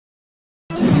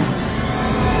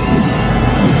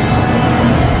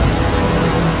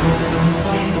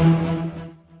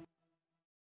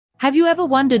Have you ever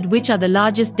wondered which are the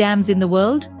largest dams in the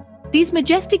world? These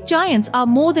majestic giants are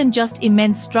more than just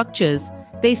immense structures.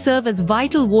 They serve as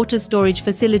vital water storage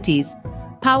facilities,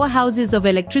 powerhouses of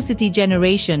electricity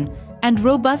generation, and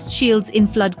robust shields in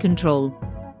flood control.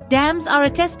 Dams are a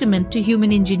testament to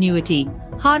human ingenuity,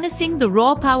 harnessing the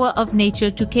raw power of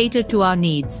nature to cater to our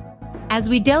needs. As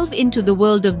we delve into the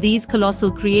world of these colossal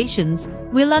creations,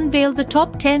 we'll unveil the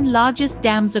top 10 largest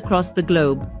dams across the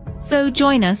globe. So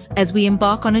join us as we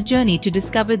embark on a journey to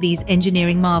discover these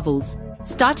engineering marvels.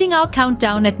 Starting our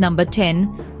countdown at number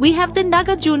 10, we have the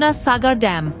Nagarjuna Sagar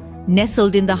Dam.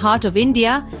 Nestled in the heart of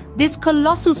India, this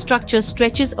colossal structure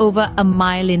stretches over a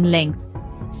mile in length.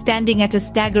 Standing at a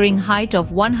staggering height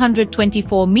of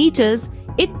 124 meters,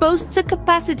 it boasts a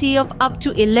capacity of up to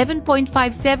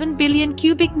 11.57 billion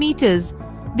cubic meters.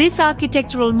 This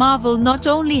architectural marvel not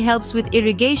only helps with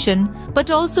irrigation, but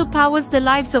also powers the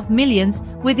lives of millions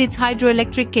with its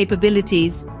hydroelectric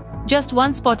capabilities. Just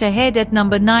one spot ahead at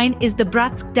number 9 is the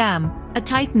Bratsk Dam, a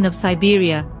titan of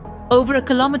Siberia. Over a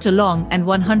kilometer long and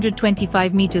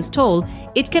 125 meters tall,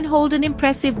 it can hold an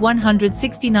impressive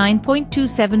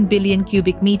 169.27 billion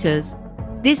cubic meters.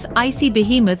 This icy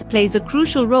behemoth plays a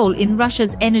crucial role in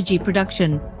Russia's energy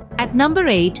production. At number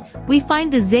 8, we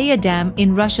find the Zaya Dam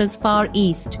in Russia's far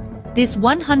east. This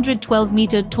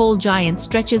 112-meter tall giant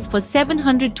stretches for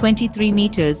 723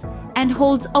 meters and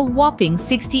holds a whopping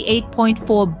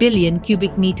 68.4 billion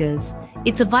cubic meters.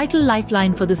 It's a vital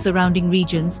lifeline for the surrounding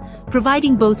regions,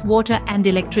 providing both water and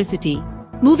electricity.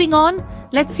 Moving on,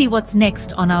 let's see what's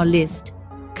next on our list.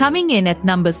 Coming in at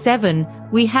number 7,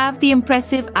 we have the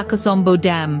impressive Akosombo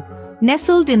Dam.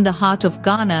 Nestled in the heart of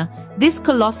Ghana, this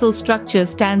colossal structure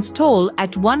stands tall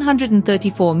at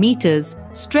 134 meters,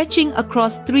 stretching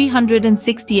across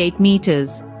 368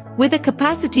 meters. With a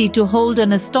capacity to hold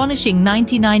an astonishing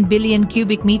 99 billion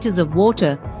cubic meters of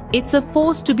water, it's a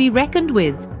force to be reckoned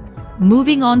with.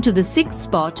 Moving on to the 6th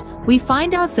spot, we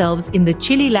find ourselves in the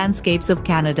chilly landscapes of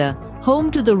Canada,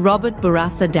 home to the Robert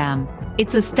Bourassa Dam.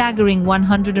 It's a staggering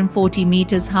 140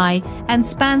 meters high and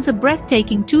spans a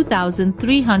breathtaking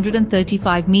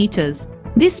 2,335 meters.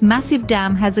 This massive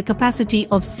dam has a capacity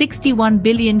of 61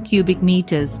 billion cubic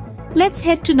meters. Let's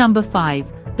head to number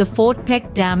 5, the Fort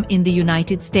Peck Dam in the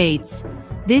United States.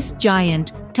 This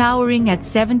giant, towering at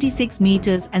 76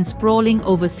 meters and sprawling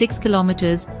over 6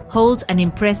 kilometers, holds an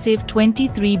impressive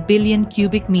 23 billion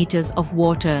cubic meters of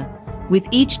water. With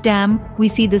each dam, we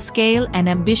see the scale and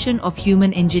ambition of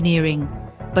human engineering.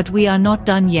 But we are not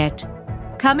done yet.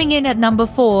 Coming in at number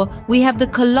 4, we have the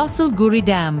colossal Guri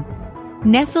Dam.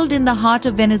 Nestled in the heart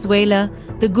of Venezuela,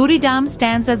 the Guri Dam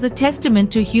stands as a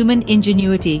testament to human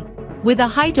ingenuity. With a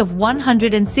height of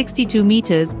 162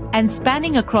 meters and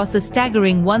spanning across a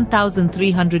staggering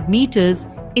 1,300 meters,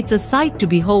 it's a sight to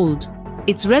behold.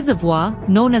 Its reservoir,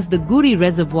 known as the Guri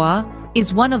Reservoir,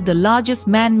 is one of the largest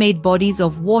man-made bodies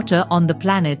of water on the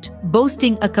planet,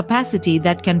 boasting a capacity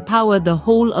that can power the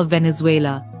whole of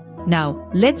Venezuela. Now,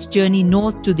 let's journey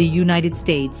north to the United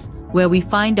States, where we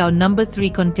find our number 3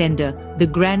 contender, the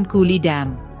Grand Coulee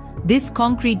Dam. This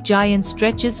concrete giant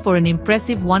stretches for an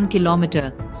impressive 1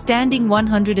 kilometer, standing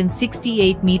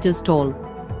 168 meters tall.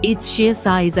 Its sheer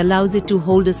size allows it to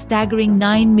hold a staggering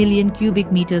 9 million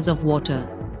cubic meters of water.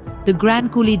 The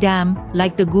Grand Coulee Dam,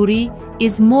 like the Guri,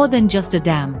 is more than just a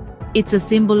dam. It's a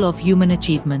symbol of human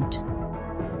achievement.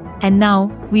 And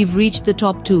now, we've reached the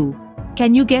top 2.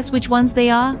 Can you guess which ones they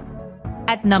are?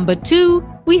 At number 2,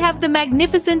 we have the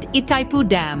magnificent Itaipu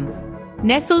Dam.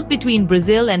 Nestled between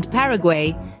Brazil and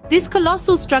Paraguay, this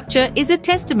colossal structure is a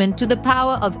testament to the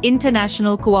power of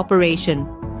international cooperation.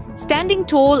 Standing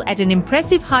tall at an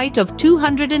impressive height of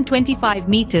 225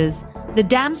 meters, the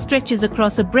dam stretches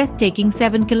across a breathtaking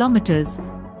 7 kilometers.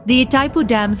 The Itaipu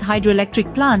Dam's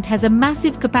hydroelectric plant has a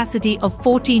massive capacity of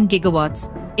 14 gigawatts,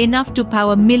 enough to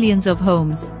power millions of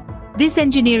homes. This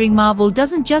engineering marvel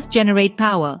doesn't just generate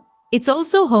power. It's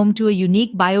also home to a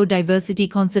unique biodiversity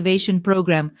conservation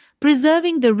program,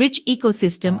 preserving the rich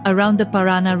ecosystem around the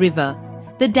Parana River.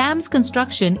 The dam's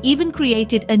construction even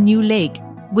created a new lake,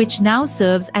 which now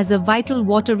serves as a vital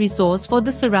water resource for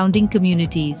the surrounding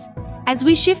communities. As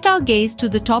we shift our gaze to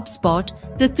the top spot,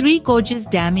 the Three Gorges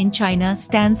Dam in China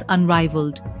stands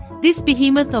unrivaled. This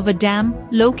behemoth of a dam,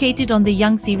 located on the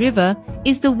Yangtze River,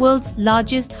 is the world's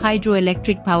largest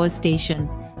hydroelectric power station.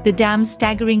 The dam's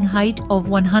staggering height of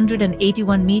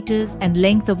 181 meters and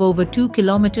length of over 2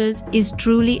 kilometers is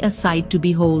truly a sight to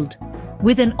behold.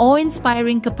 With an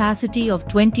awe-inspiring capacity of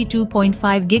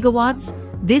 22.5 gigawatts,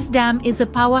 this dam is a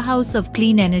powerhouse of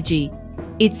clean energy.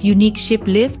 Its unique ship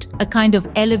lift, a kind of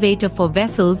elevator for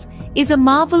vessels, is a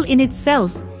marvel in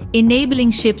itself,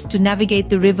 enabling ships to navigate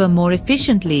the river more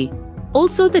efficiently.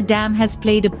 Also, the dam has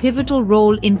played a pivotal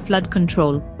role in flood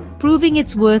control, proving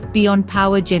its worth beyond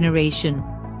power generation.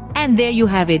 And there you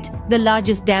have it, the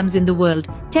largest dams in the world,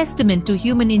 testament to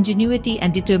human ingenuity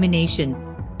and determination.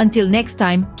 Until next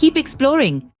time, keep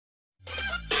exploring.